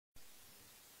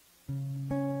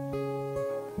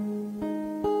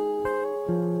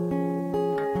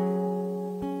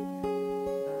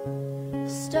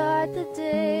start the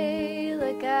day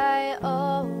like I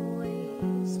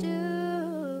always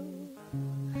do.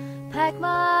 Pack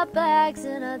my bags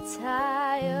and I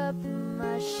tie up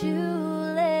my shoelaces.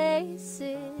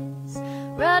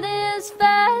 Run as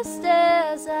fast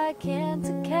as I can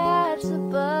to catch the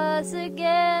bus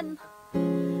again.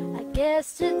 I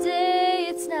guess today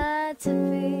it's not to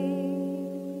be.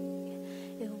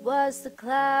 It was the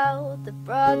cloud that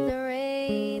brought the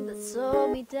rain that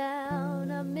slowed me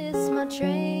down. I missed my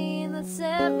train that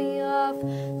sent me off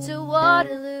to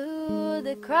Waterloo,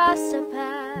 that crossed our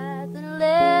path and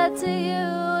led to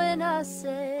you. And I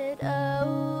said, oh,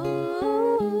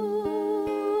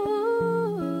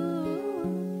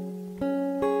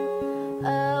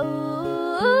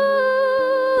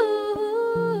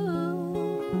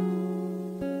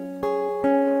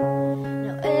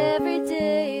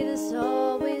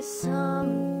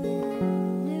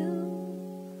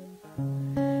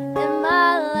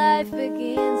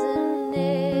 begins and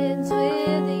ends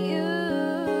with you.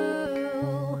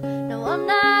 No, I'm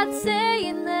not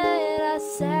saying that I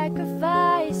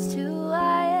sacrificed who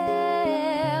I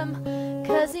am,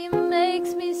 'cause he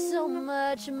makes me so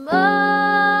much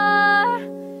more.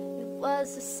 It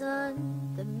was the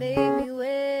sun that made me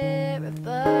wear a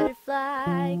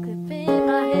butterfly clip in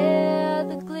my hair,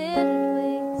 the glittered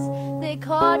wings, they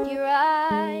caught your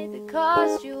eye, that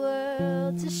caused your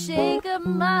world to shake up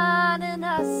mine. And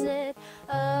I said,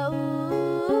 oh,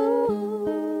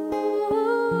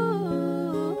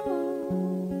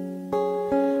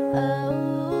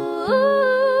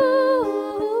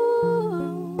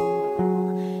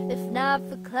 if not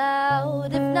for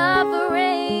cloud, if not for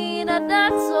rain, I'd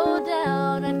not slow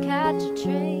down, I'd catch a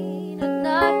train, I'd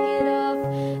not get off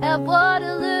at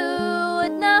Waterloo,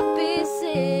 I'd not be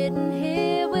sitting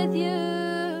here with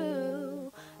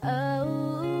you. Oh,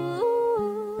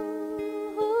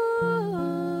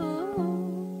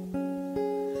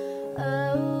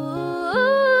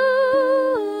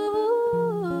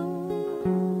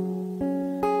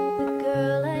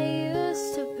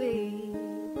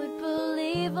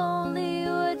 only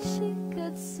what she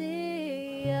could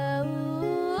see. Oh,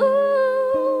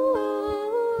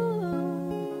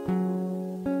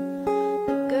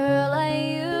 the girl I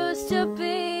used to be.